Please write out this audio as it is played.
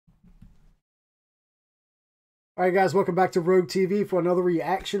Alright guys, welcome back to Rogue TV for another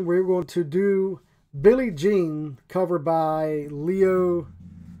reaction. We're going to do Billie Jean, covered by Leo.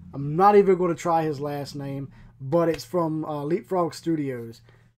 I'm not even going to try his last name, but it's from Leapfrog Studios.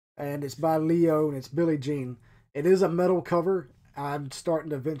 And it's by Leo, and it's Billie Jean. It is a metal cover. I'm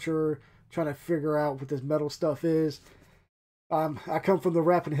starting to venture, trying to figure out what this metal stuff is. I come from the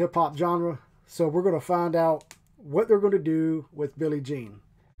rap and hip-hop genre, so we're going to find out what they're going to do with Billie Jean.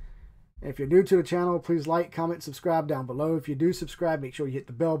 If you're new to the channel, please like, comment, subscribe down below. If you do subscribe, make sure you hit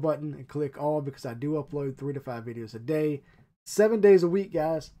the bell button and click all, because I do upload 3 to 5 videos a day, 7 days a week,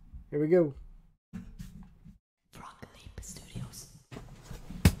 guys. Here we go.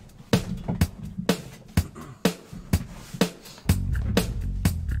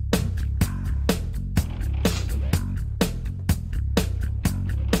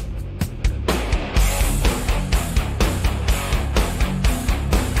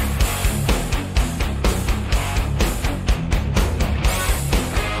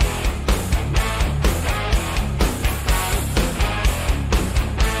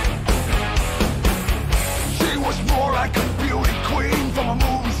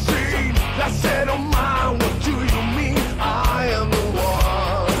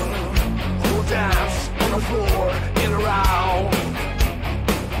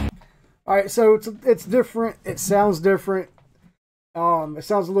 Alright, so it's different. It sounds different. It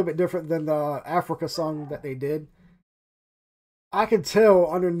sounds a little bit different than the Africa song that they did. I can tell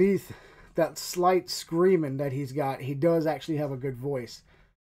underneath that slight screaming that he's got, he does actually have a good voice.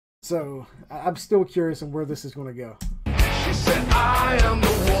 So I'm still curious on where this is going to go. She said, I am the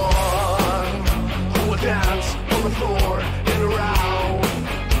one who will dance on the floor and around.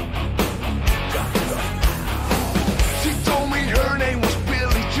 She told me her name was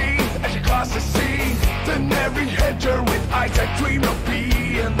Billie Jean as she crossed the sea. Then every header with eyes I dream of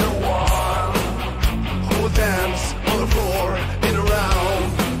being the one who will dance on the floor and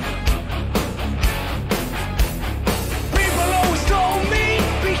around. People always told me,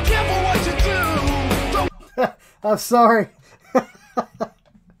 be careful what you do. I'm sorry.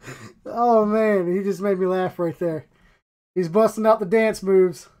 Oh man, he just made me laugh right there. He's busting out the dance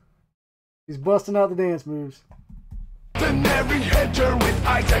moves. He's busting out the dance moves. Then every header with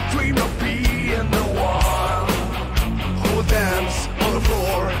eyes I dream of being the one who will dance on the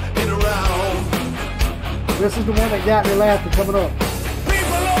floor and around. This is the one that got me laughing coming up.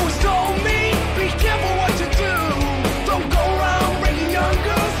 People always told me, be careful what you do. Don't go around breaking young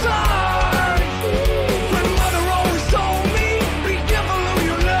girls' hearts. My mother always told me, be careful who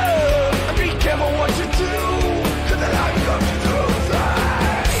you love, and be careful what you do, 'cause the life comes to those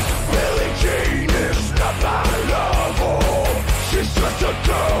eyes. Billie Jean is not my lover. She's just a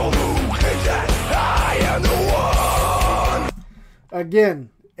girl who thinks that I am the one. Again,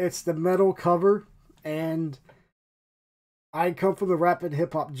 it's the metal cover, and I come from the rap and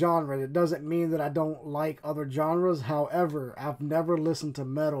hip-hop genre. It doesn't mean that I don't like other genres. However, I've never listened to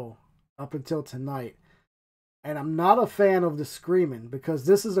metal up until tonight. And I'm not a fan of the screaming, because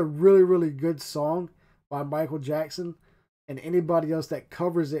this is a really, really good song by Michael Jackson. And anybody else that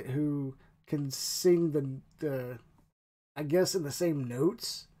covers it who can sing the I guess in the same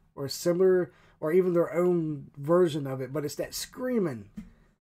notes or similar, or even their own version of it. But it's that screaming.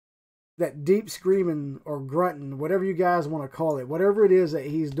 That deep screaming or grunting, whatever you guys want to call it, whatever it is that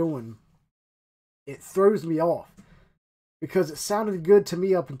he's doing, it throws me off, because it sounded good to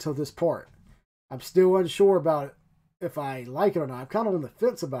me up until this part. I'm still unsure about it, if I like it or not. I'm kind of on the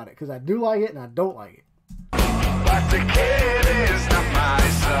fence about it, because I do like it and I don't like it. But the kid is not my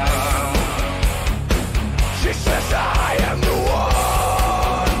son. She says I am the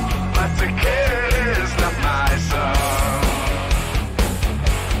one, but the kid is not my son.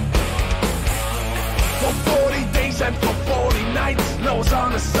 For 40 days and for 40 nights, nose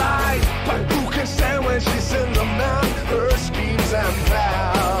on the side. But who can stand when she's in the mouth? Her schemes and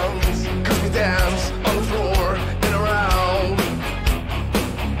plans, 'cause we dance on the floor and around.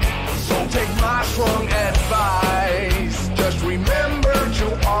 So take my strong advice. Just remember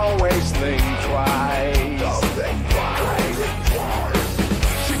to always think twice. Don't think twice.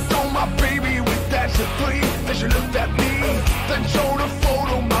 She told my baby with that to three. Then she looked at me, then showed a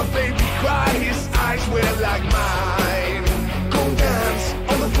photo. My baby cried. His eyes were like mine. Go dance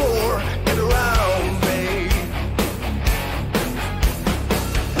on the floor and around, babe.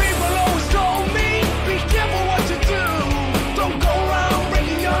 People always told me, be careful what you do. Don't go around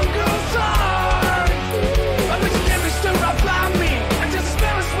breaking young girls' hearts. I wish you never stood right by me and just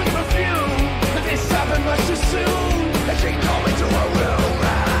smell a sweet perfume. But this happened much too soon, and she called me to her room.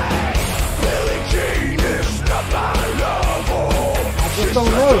 Billie Jean is not my lover. I just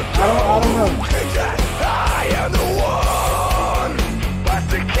don't know. I don't know. am the one, but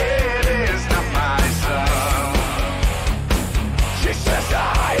the kid is not my son. She says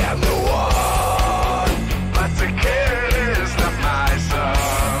I am the one, but the kid is not my son.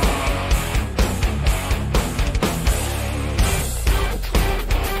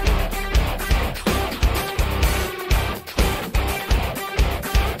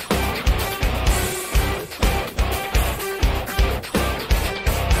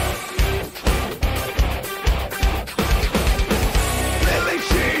 Billie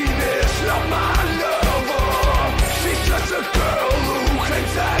Jean is not my lover. She's just a girl who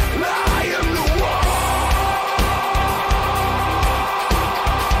claims that I am the one.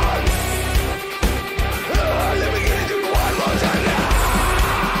 Let me get into one more time now.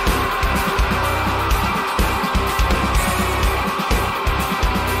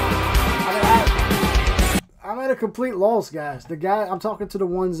 I'm at a complete loss, guys. I'm talking to the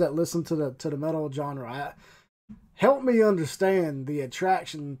ones that listen to the metal genre. Help me understand the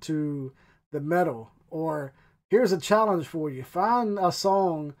attraction to the metal. Or here's a challenge for you: find a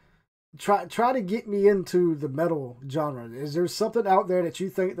song. Try to get me into the metal genre. Is there something out there that you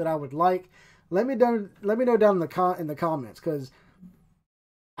think that I would like? Let me know down in the comments, because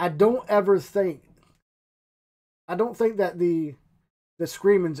I don't think that the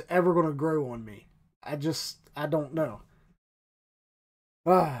screaming's ever gonna grow on me. I don't know.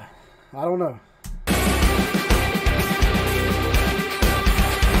 I don't know.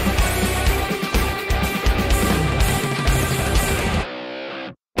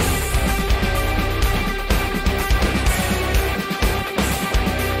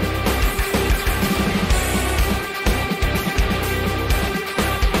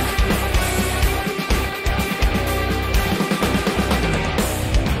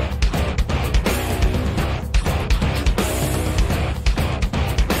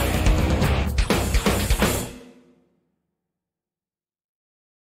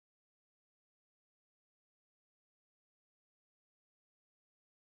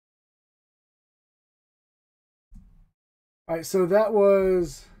 All right, so that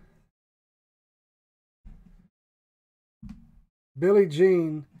was Billie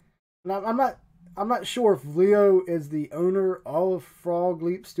Jean. And I'm not sure if Leo is the owner of Frog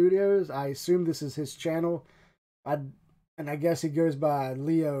Leap Studios. I assume this is his channel. And I guess he goes by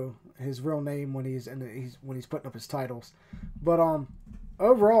Leo, his real name, when he's putting up his titles. But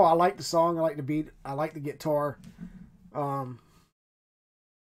overall, I like the song. I like the beat. I like the guitar.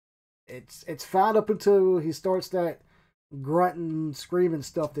 It's fine up until he starts that grunting, screaming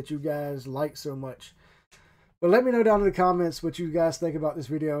stuff that you guys like so much. But let me know down in the comments what you guys think about this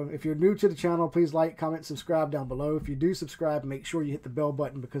video. If you're new to the channel, please like, comment, subscribe down below. If you do subscribe, make sure you hit the bell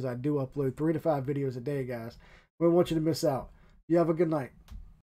button, because I do upload 3 to 5 videos a day, guys. We don't want you to miss out. You have a good night.